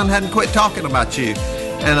 My son hadn't quit talking about you."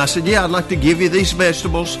 And I said, "Yeah, I'd like to give you these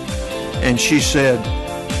vegetables." And she said,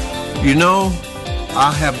 "You know,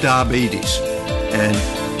 I have diabetes, and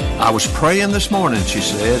I was praying this morning," she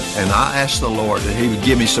said, "and I asked the Lord that he would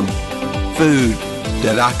give me some food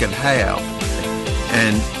that I could have."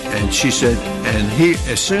 And she said, and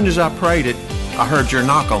as soon as I prayed it, I heard your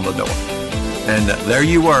knock on the door. And there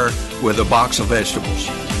you were with a box of vegetables.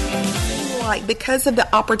 Because of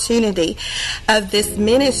the opportunity of this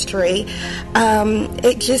ministry,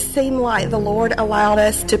 it just seemed like the Lord allowed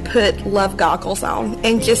us to put love goggles on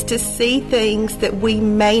and just to see things that we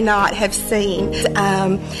may not have seen.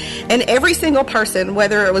 And every single person,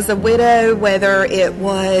 whether it was a widow, whether it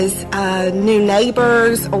was new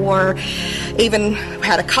neighbors, or even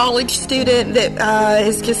had a college student that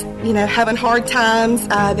is just, having hard times.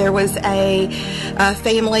 There was a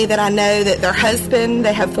family that I know that their husband,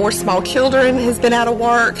 they have 4 small children, has been out of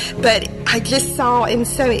work, but I just saw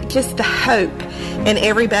just the hope in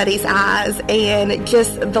everybody's eyes and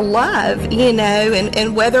just the love,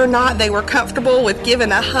 and whether or not they were comfortable with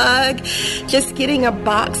giving a hug, just getting a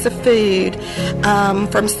box of food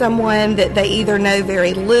from someone that they either know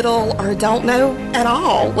very little or don't know at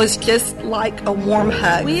all was just like a warm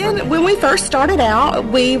hug. When we first started out,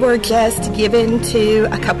 we were just given to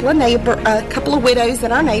a couple of widows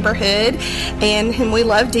in our neighborhood, and whom we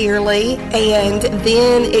love dearly. And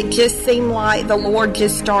then it just seemed like the Lord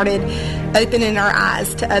just started opening our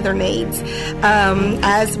eyes to other needs.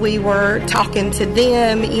 As we were talking to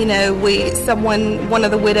them, one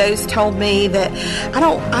of the widows told me that I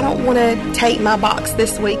don't want to take my box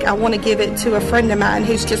this week. I want to give it to a friend of mine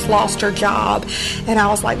who's just lost her job. And I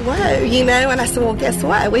was like, whoa, and I said, well, guess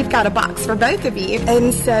what? We've got a box for both of you.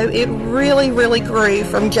 And so it really, really grew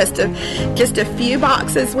from just a few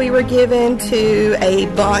boxes we were given to a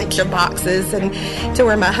bunch of boxes, and to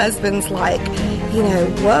where my husband's like,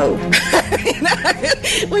 whoa.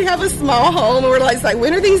 We have a small home, and we're like,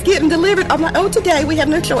 when are these getting delivered? I'm like, today, we have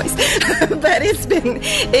no choice. But it's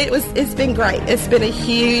been great. It's been a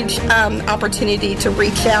huge opportunity to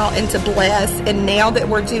reach out and to bless. And now that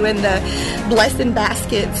we're doing the blessing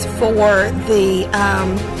baskets for the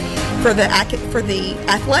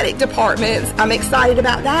athletic departments, I'm excited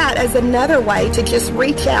about that as another way to just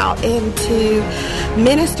reach out and to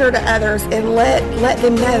minister to others and let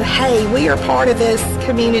them know, hey, we are part of this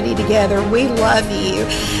community together. We love you,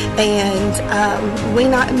 and we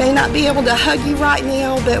may not be able to hug you right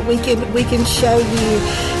now, but we can show you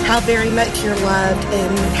how very much you're loved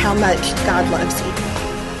and how much God loves you.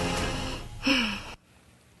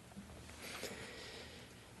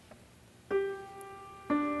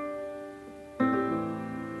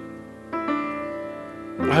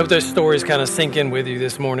 I hope those stories kind of sink in with you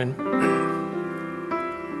this morning.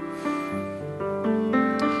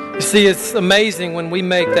 You see, it's amazing when we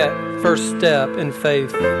make that first step in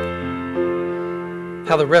faith,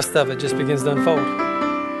 how the rest of it just begins to unfold.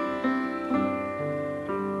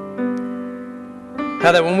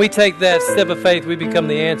 How that when we take that step of faith, we become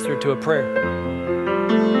the answer to a prayer.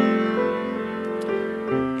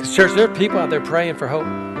 Because, church, there are people out there praying for hope.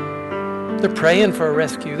 They're praying for a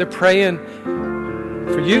rescue. They're praying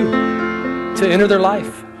for you to enter their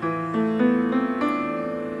life.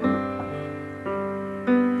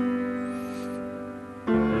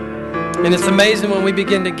 And it's amazing when we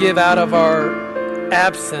begin to give out of our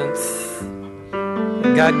absence,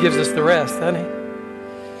 God gives us the rest, doesn't He?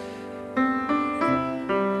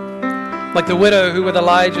 Like the widow who with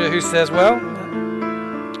Elijah who says, well,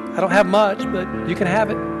 I don't have much, but you can have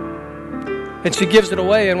it. And she gives it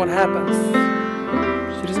away, and what happens?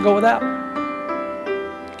 She doesn't go without.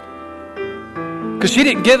 Because she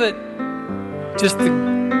didn't give it just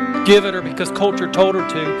to give it or because culture told her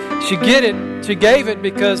to. She gave it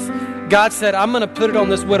because God said, I'm going to put it on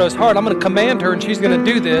this widow's heart. I'm going to command her, and she's going to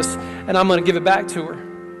do this, and I'm going to give it back to her.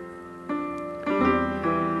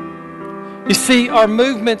 You see, our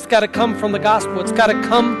movement's got to come from the gospel. It's got to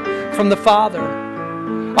come from the Father.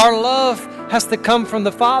 Our love has to come from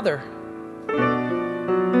the Father.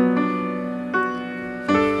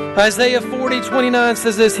 Isaiah 40:29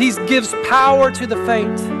 says this, He gives power to the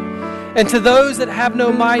faint, and to those that have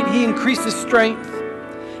no might He increases strength.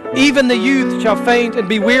 Even the youth shall faint and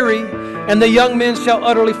be weary, and the young men shall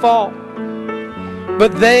utterly fall.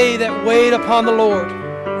 But they that wait upon the Lord,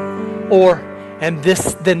 then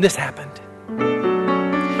this happened.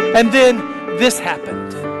 And then this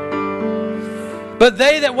happened. But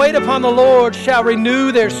they that wait upon the Lord shall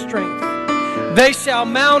renew their strength. They shall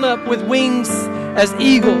mount up with wings as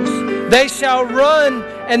eagles. They shall run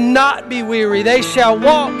and not be weary. They shall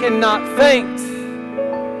walk and not faint.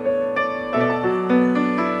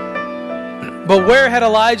 But where had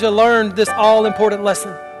Elijah learned this all-important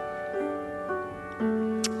lesson?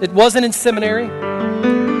 It wasn't in seminary.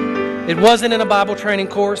 It wasn't in a Bible training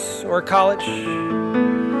course or a college.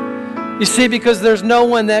 You see, because there's no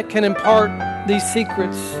one that can impart these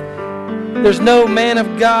secrets. There's no man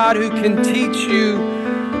of God who can teach you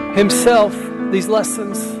himself these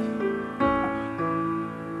lessons.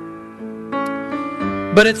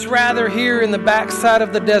 But it's rather here in the backside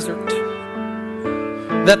of the desert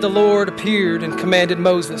that the Lord appeared and commanded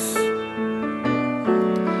Moses.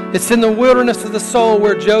 It's in the wilderness of the soul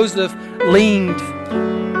where Joseph leaned.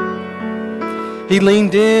 He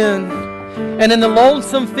leaned in. And in the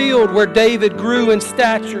lonesome field where David grew in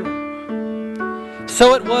stature.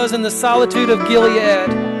 So it was in the solitude of Gilead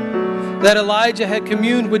that Elijah had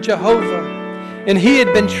communed with Jehovah, and he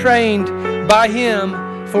had been trained by him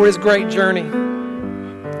for his great journey.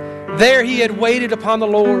 There he had waited upon the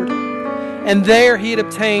Lord, and there he had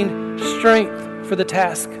obtained strength for the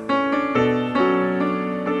task.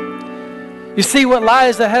 You see, what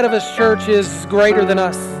lies ahead of us, church, is greater than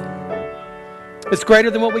us. It's greater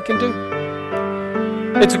than what we can do.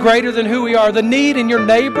 It's greater than who we are. The need of your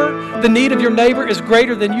neighbor is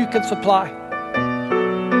greater than you can supply.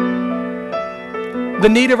 The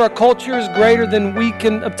need of our culture is greater than we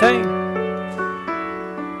can obtain.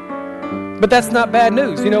 But that's not bad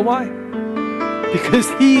news. You know why? Because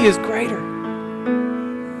He is greater.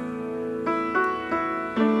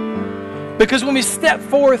 Because when we step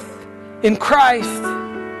forth in Christ,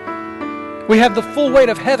 we have the full weight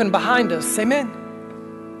of heaven behind us. Amen.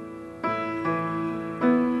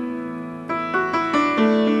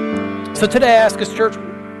 So today I ask us, church,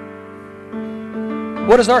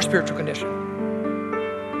 what is our spiritual condition?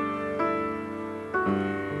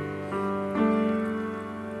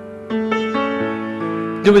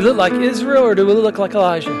 Do we look like Israel or do we look like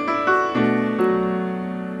Elijah?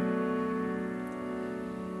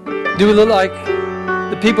 Do we look like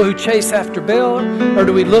the people who chase after Baal, or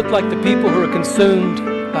do we look like the people who are consumed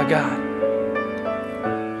by God?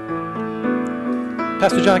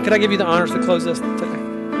 Pastor John, could I give you the honors to close us today?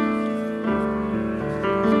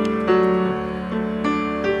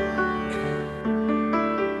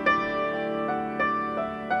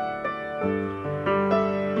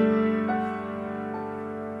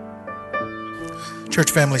 Church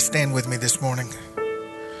family, stand with me this morning.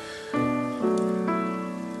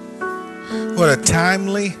 What a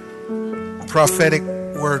timely, prophetic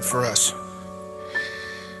word for us.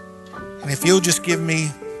 And if you'll just give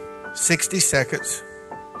me 60 seconds,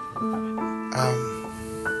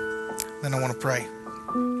 then I want to pray.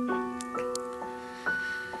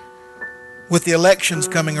 With the elections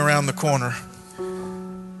coming around the corner,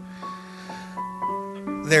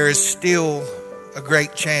 there is still a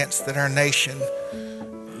great chance that our nation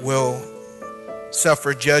will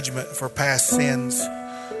suffer judgment for past sins,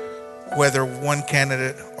 whether one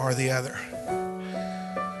candidate or the other.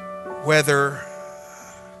 Whether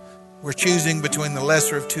we're choosing between the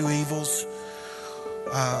lesser of two evils,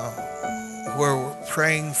 where we're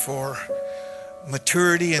praying for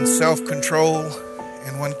maturity and self-control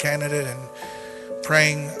in one candidate and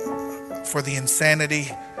praying for the insanity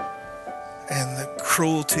and the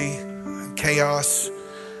cruelty and chaos.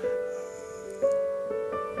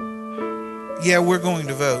 Yeah, we're going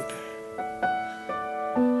to vote.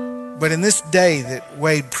 But in this day that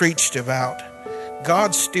Wade preached about,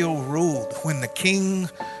 God still ruled when the king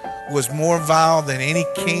was more vile than any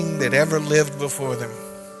king that ever lived before them.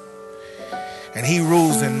 And he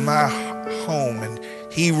rules in my home, and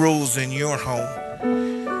he rules in your home.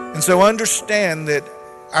 And so understand that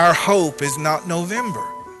our hope is not November.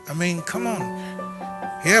 I mean, come on.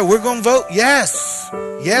 Yeah, we're going to vote. Yes.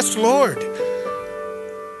 Yes, Lord.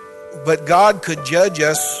 But God could judge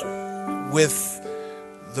us with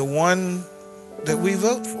the one that we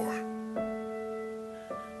vote for.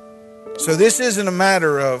 So this isn't a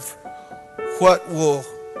matter of what will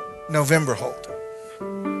November hold.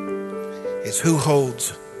 It's who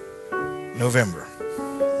holds November.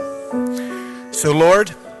 So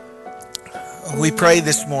Lord, we pray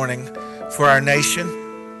this morning for our nation,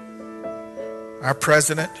 our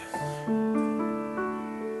president,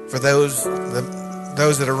 for those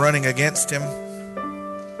that are running against him.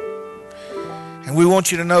 And we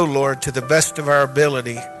want you to know, Lord, to the best of our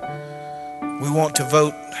ability, we want to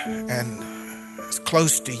vote and as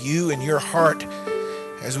close to you and your heart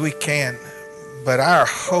as we can. But our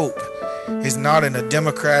hope is not in a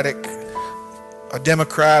Democrat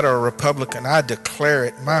or a Republican. I declare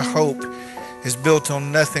it. My hope is built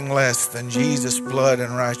on nothing less than Jesus' blood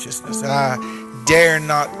and righteousness. I dare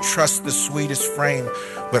not trust the sweetest frame,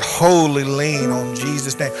 but wholly lean on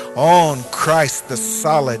Jesus' name. On Christ, the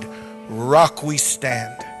solid rock we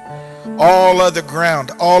stand. All other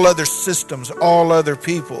ground, all other systems, all other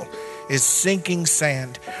people is sinking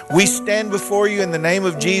sand. We stand before you in the name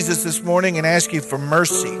of Jesus this morning and ask you for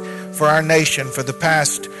mercy for our nation, for the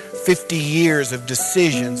past 50 years of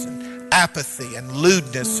decisions and apathy and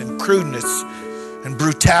lewdness and crudeness and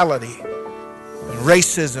brutality and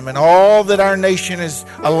racism and all that our nation has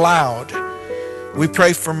allowed. We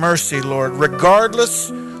pray for mercy, Lord. Regardless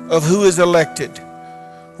of who is elected,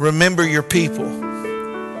 remember your people.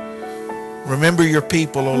 Remember your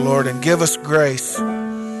people, O Lord, and give us grace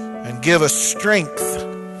and give us strength.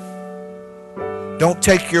 Don't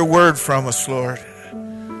take your word from us, Lord.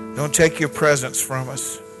 Don't take your presence from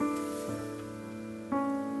us.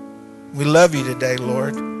 We love you today,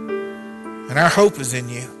 Lord, and our hope is in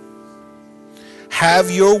you. Have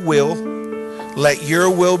your will. Let your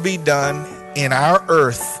will be done in our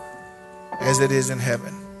earth as it is in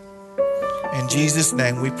heaven. In Jesus'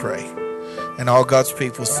 name we pray. And all God's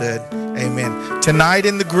people said, amen. Tonight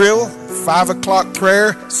in the grill, 5 o'clock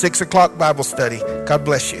prayer, 6 o'clock Bible study. God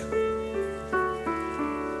bless you.